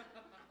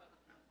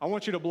I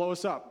want you to blow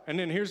us up. And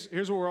then here's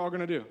what we're all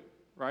going to do,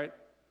 right?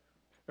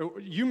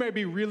 You may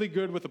be really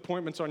good with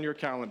appointments on your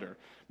calendar.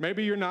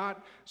 Maybe you're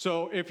not.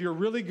 So if you're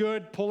really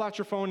good, pull out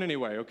your phone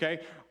anyway,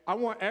 okay? I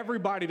want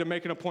everybody to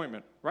make an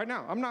appointment right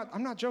now. I'm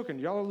not joking.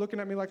 Y'all are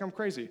looking at me like I'm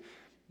crazy.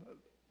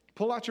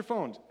 Pull out your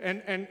phones.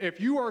 And if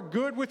you are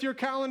good with your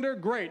calendar,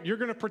 great. You're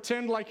going to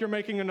pretend like you're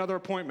making another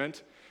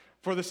appointment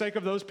for the sake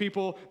of those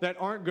people that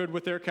aren't good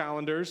with their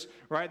calendars,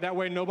 right? That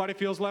way nobody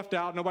feels left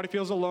out, nobody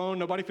feels alone,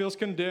 nobody feels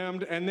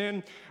condemned. And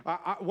then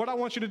what I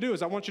want you to do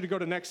is I want you to go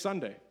to next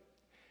Sunday,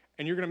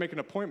 and you're going to make an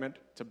appointment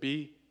to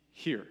be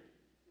here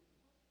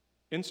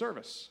in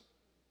service,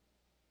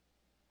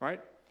 right?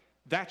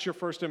 That's your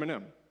first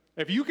M&M.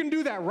 If you can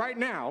do that right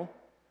now,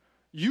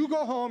 you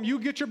go home, you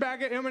get your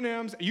bag of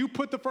M&Ms, you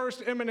put the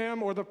first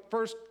M&M or the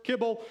first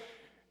kibble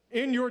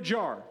in your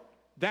jar.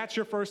 That's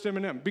your first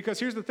M&M. Because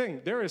here's the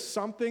thing. There is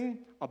something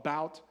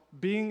about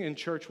being in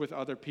church with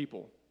other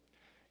people.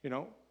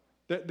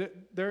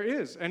 There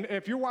is. And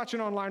if you're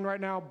watching online right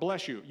now,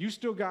 bless you. You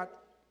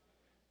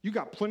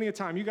got plenty of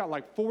time. You got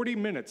like 40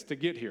 minutes to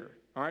get here.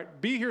 All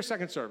right? Be here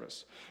second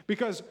service.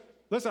 Because,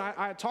 listen,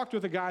 I talked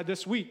with a guy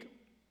this week,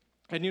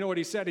 and you know what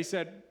he said? He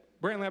said,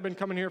 Brantley, I've been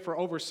coming here for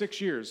over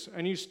 6 years,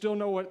 and you still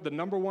know what the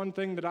number one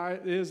thing that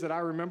I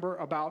remember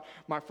about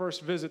my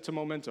first visit to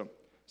Momentum.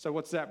 So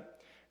what's that?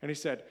 And he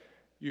said,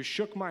 you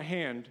shook my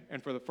hand,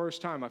 and for the first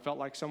time, I felt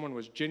like someone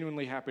was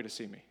genuinely happy to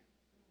see me.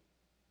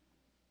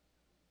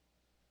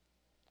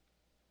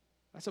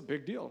 That's a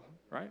big deal,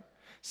 right?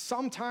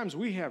 Sometimes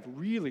we have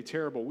really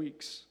terrible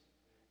weeks,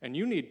 and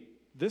you need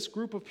this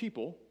group of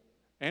people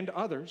and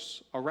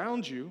others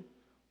around you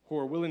who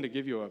are willing to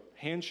give you a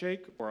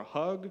handshake or a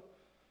hug,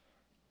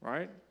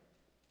 right?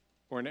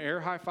 Or an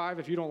air high five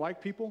if you don't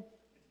like people,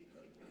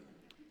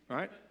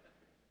 right?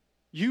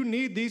 You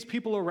need these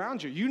people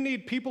around you. You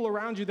need people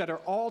around you that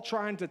are all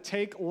trying to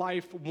take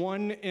life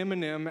one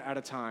M&M at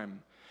a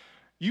time.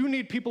 You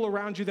need people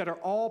around you that are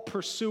all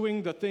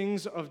pursuing the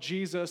things of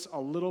Jesus a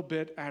little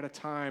bit at a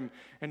time,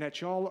 and that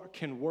y'all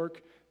can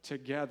work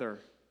together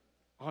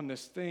on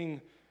this thing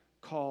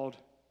called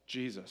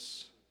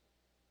Jesus.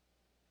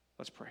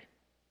 Let's pray.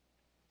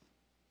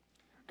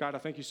 God, I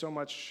thank you so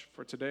much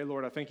for today,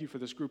 Lord. I thank you for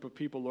this group of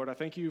people, Lord. I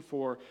thank you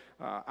for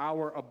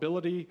our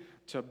ability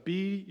to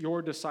be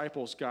your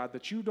disciples, God,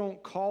 that you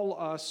don't call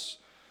us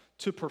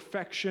to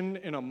perfection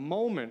in a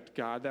moment,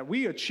 God, that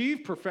we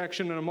achieve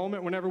perfection in a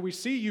moment whenever we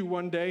see you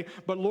one day.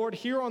 But Lord,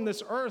 here on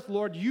this earth,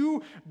 Lord,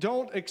 you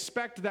don't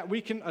expect that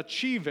we can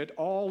achieve it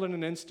all in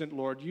an instant,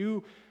 Lord.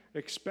 You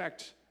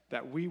expect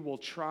that we will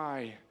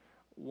try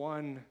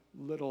one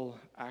little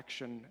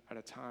action at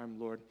a time,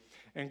 Lord.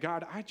 And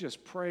God, I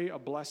just pray a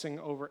blessing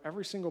over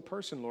every single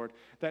person, Lord,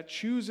 that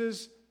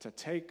chooses to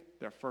take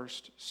their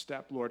first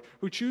step, Lord,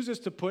 who chooses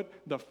to put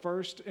the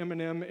first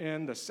M&M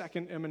in, the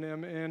second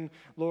M&M in,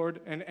 Lord,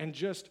 and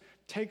just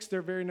takes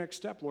their very next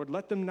step, Lord.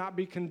 Let them not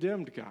be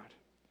condemned, God,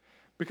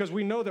 because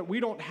we know that we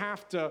don't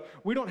have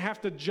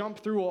to jump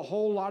through a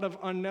whole lot of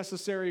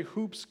unnecessary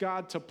hoops,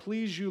 God, to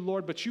please you,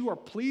 Lord, but you are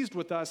pleased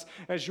with us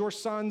as your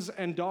sons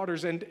and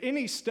daughters, and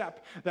any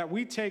step that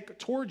we take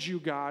towards you,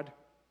 God,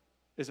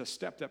 is a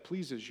step that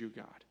pleases you,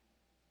 God.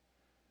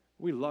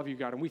 We love you,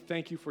 God, and we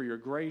thank you for your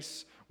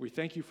grace. We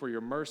thank you for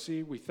your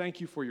mercy. We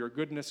thank you for your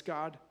goodness,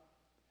 God.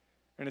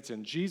 And it's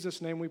in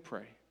Jesus' name we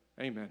pray.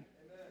 Amen.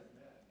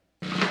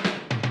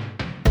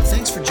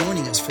 Thanks for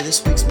joining us for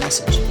this week's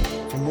message.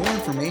 For more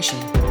information,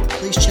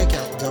 please check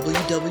out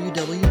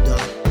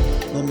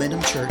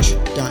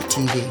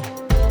www.momentumchurch.tv.